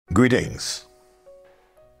Greetings.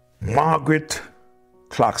 Margaret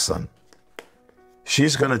Clarkson.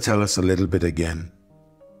 She's going to tell us a little bit again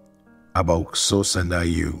about So Send I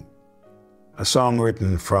You, a song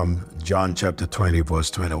written from John chapter 20,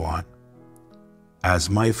 verse 21. As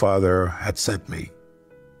my Father had sent me,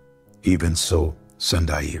 even so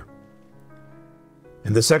send I you.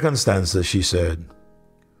 In the second stanza, she said,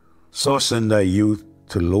 so send I you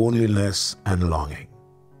to loneliness and longing,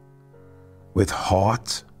 with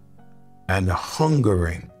heart and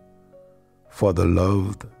hungering for the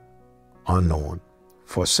loved unknown,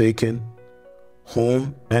 forsaken,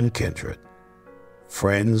 home and kindred,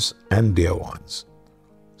 friends and dear ones.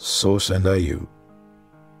 So send I you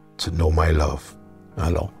to know my love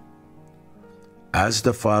alone. As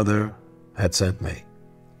the Father had sent me,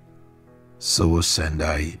 so send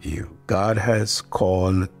I you. God has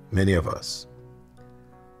called many of us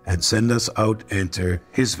and send us out into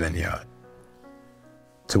His vineyard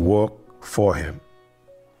to work for Him.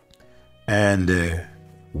 And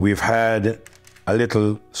we've had a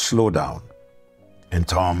little slowdown in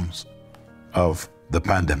terms of the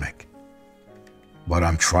pandemic. But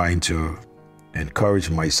I'm trying to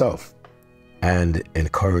encourage myself and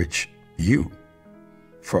encourage you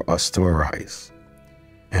for us to arise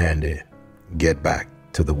and get back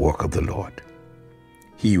to the work of the Lord.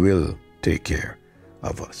 He will take care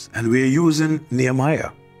of us. And we're using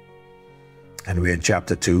Nehemiah. And we're in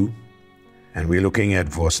chapter 2, and we're looking at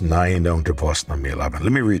verse 9 down to verse number 11.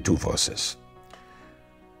 Let me read 2 verses.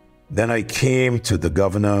 Then I came to the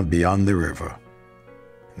governor beyond the river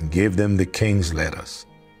and gave them the king's letters.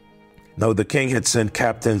 Now the king had sent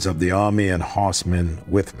captains of the army and horsemen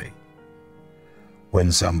with me.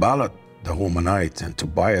 When Sanballat the Horonite and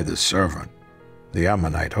Tobiah the servant, the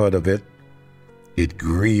Ammonite, heard of it, it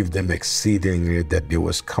grieved them exceedingly that there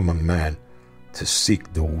was come a man to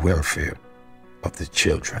seek the welfare of the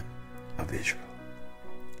children of Israel.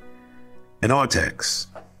 In our text,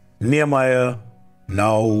 Nehemiah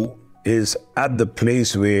now is at the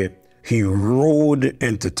place where he rode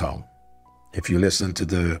into town. If you listen to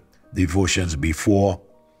the devotions before,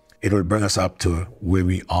 it will bring us up to where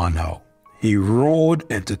we are now. He rode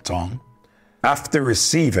into town after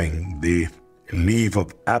receiving the leave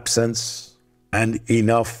of absence and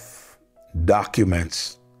enough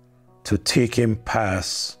documents to take him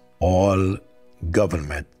past all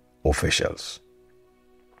government officials.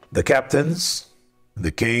 The captains,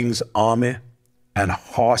 the king's army, and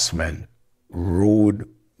horsemen rode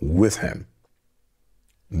with him.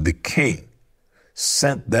 The king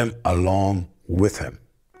sent them along with him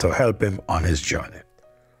to help him on his journey.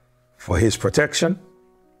 For his protection,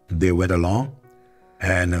 they went along,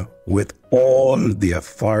 and with all the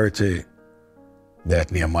authority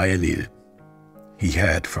that Nehemiah needed, he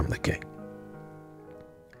had from the king.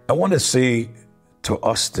 I want to say to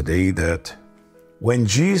us today that when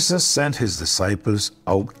Jesus sent his disciples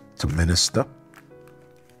out to minister,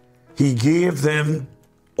 he gave them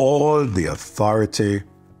all the authority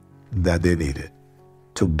that they needed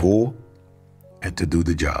to go and to do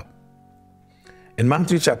the job. In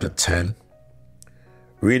Matthew chapter 10,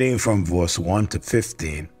 reading from verse 1 to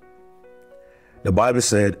 15, the Bible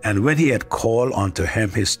said, and when he had called unto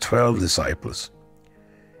him his 12 disciples,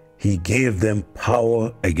 he gave them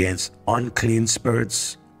power against unclean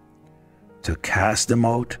spirits to cast them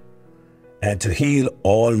out and to heal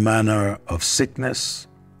all manner of sickness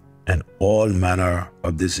and all manner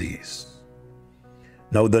of disease.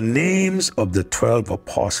 Now the names of the 12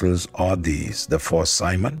 apostles are these: the first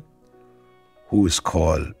Simon, who is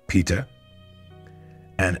called Peter,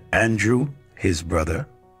 and Andrew his brother,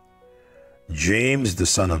 James the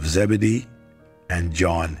son of Zebedee, and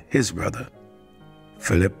John his brother,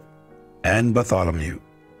 Philip and Bartholomew,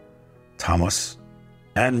 Thomas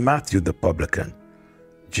and Matthew the publican,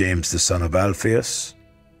 James the son of Alphaeus,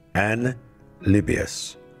 and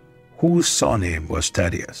Lebbaeus, whose surname was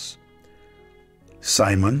Thaddeus,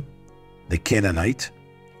 Simon the Canaanite,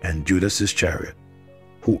 and Judas Iscariot,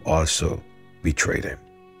 who also betrayed him.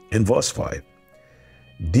 In verse 5,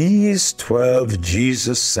 these 12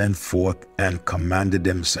 Jesus sent forth and commanded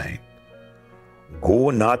them, saying,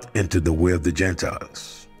 go not into the way of the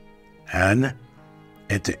Gentiles, and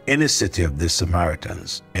into any city of the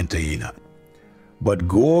Samaritans enter ye not, but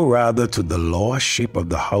go rather to the lost sheep of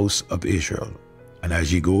the house of Israel. And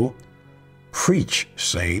as ye go, preach,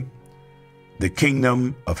 saying, the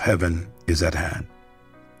kingdom of heaven is at hand.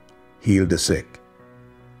 Heal the sick,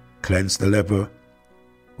 cleanse the leper,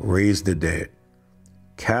 raise the dead,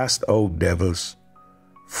 cast out devils.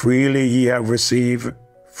 Freely ye have received,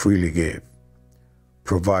 freely give.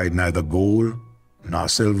 Provide neither gold, nor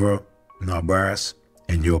silver, nor brass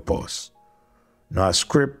in your purse, nor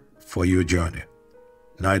scrip for your journey,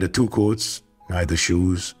 neither two coats, neither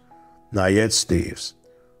shoes, nor yet staves,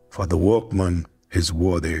 for the workman is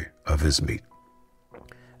worthy of his meat.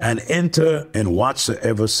 And enter in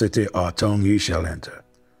whatsoever city or town ye shall enter.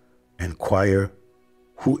 Inquire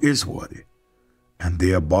who is worthy, and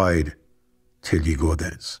there abide till ye go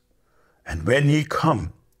thence. And when ye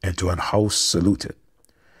come into an house, salute it.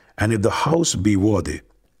 And if the house be worthy,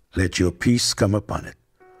 let your peace come upon it.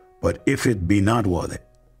 But if it be not worthy,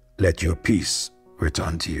 let your peace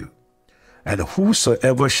return to you. And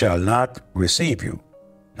whosoever shall not receive you,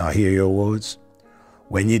 now hear your words,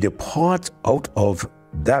 when ye depart out of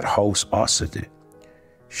that house or city,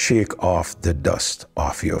 shake off the dust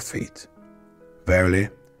off your feet. Verily,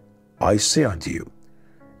 I say unto you,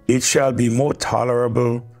 it shall be more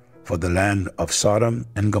tolerable for the land of Sodom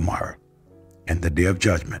and Gomorrah in the day of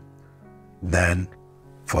judgment than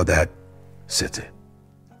for that city.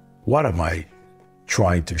 What am I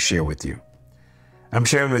trying to share with you? I'm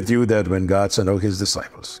sharing with you that when God sent out his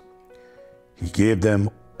disciples, he gave them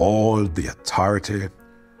all the authority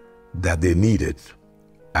that they needed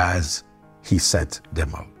as he sent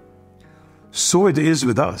them out. So it is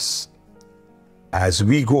with us. As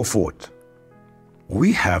we go forth,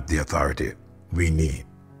 we have the authority we need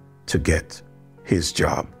to get his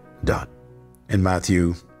job done. In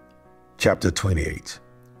Matthew chapter 28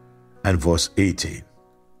 and verse 18,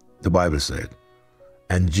 the Bible said,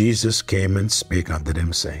 And Jesus came and spake unto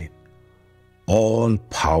them, saying, All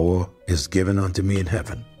power is given unto me in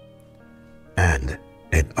heaven and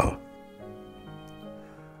in earth.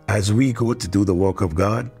 As we go to do the work of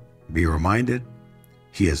God, be reminded,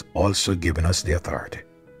 he has also given us the authority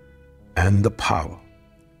and the power.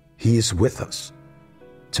 He is with us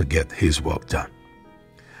to get his work done.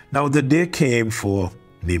 Now the day came for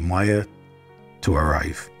Nehemiah to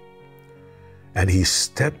arrive, and he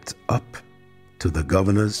stepped up to the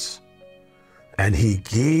governors, and he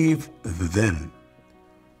gave them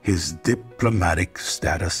his diplomatic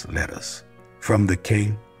status letters from the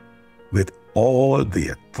king with all the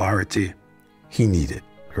authority he needed.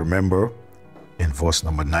 Remember, in verse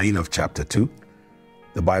number 9 of chapter 2,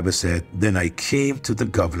 the Bible said, Then I came to the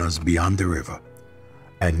governors beyond the river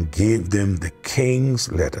and gave them the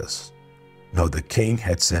king's letters. Now the king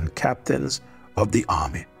had sent captains of the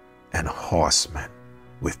army and horsemen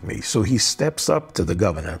with me. So he steps up to the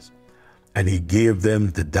governors and he gave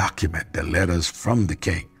them the document, the letters from the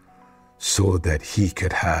king, so that he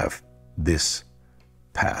could have this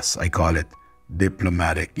pass. I call it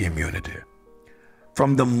diplomatic immunity.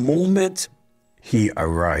 From the moment he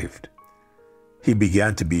arrived, he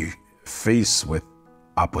began to be faced with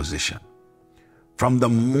opposition. From the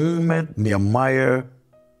moment Nehemiah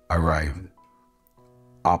arrived,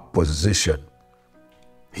 opposition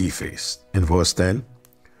he faced. In verse 10,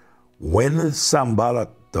 when Sanballat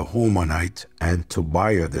the Horonite and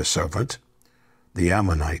Tobiah the servant, the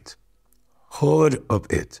Ammonite, heard of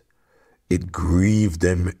it, it grieved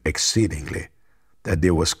them exceedingly that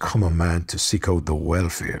there was come a man to seek out the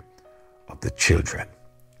welfare of the children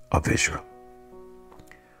of Israel.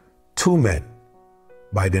 Two men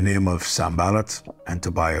by the name of Sanballat and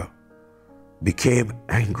Tobiah became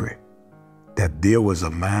angry that there was a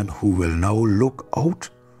man who will now look out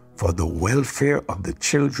for the welfare of the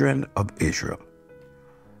children of Israel.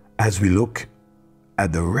 As we look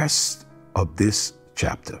at the rest of this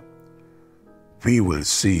chapter, we will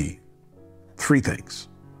see three things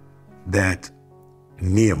that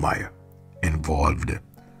Nehemiah involved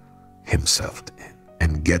himself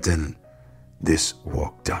in getting this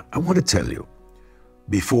work done. I want to tell you,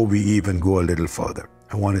 before we even go a little further,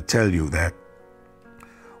 I want to tell you that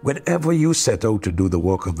whenever you set out to do the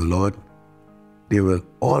work of the Lord, there will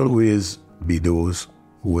always be those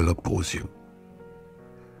who will oppose you.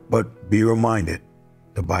 But be reminded,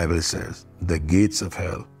 the Bible says, the gates of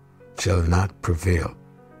hell shall not prevail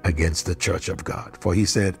against the church of God. For he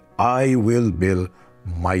said, I will build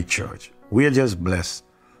my church. We are just blessed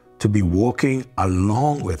to be walking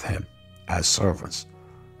along with him as servants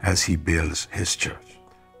as he builds his church.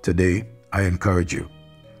 Today, I encourage you,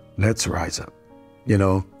 let's rise up.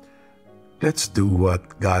 Let's do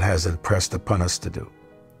what God has impressed upon us to do.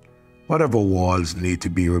 Whatever walls need to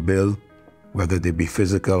be rebuilt, whether they be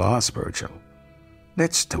physical or spiritual,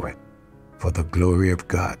 let's do it for the glory of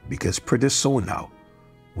God, because pretty soon now,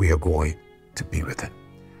 we are going to be with him.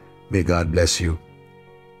 May God bless you.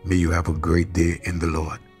 May you have a great day in the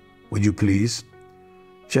Lord. Would you please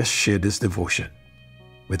just share this devotion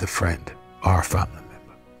with a friend or a family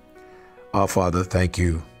member? Our Father, thank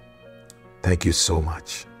you. Thank you so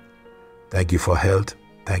much. Thank you for health.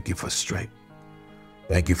 Thank you for strength.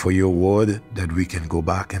 Thank you for your word that we can go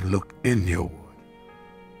back and look in your word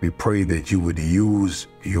We pray that you would use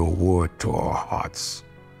your word to our hearts.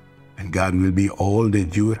 And God will be all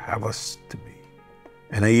that you would have us to be.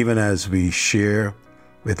 And even as we share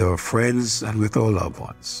with our friends and with our loved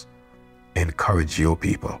ones, encourage your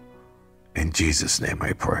people. In Jesus' name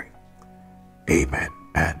I pray. Amen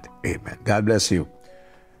and amen. God bless you.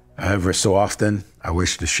 Ever so often, I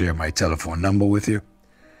wish to share my telephone number with you.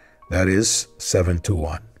 That is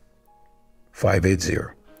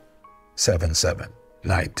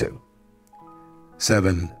 721-580-7792.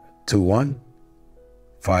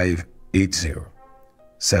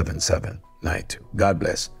 721-580-7792. God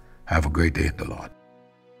bless. Have a great day in the Lord.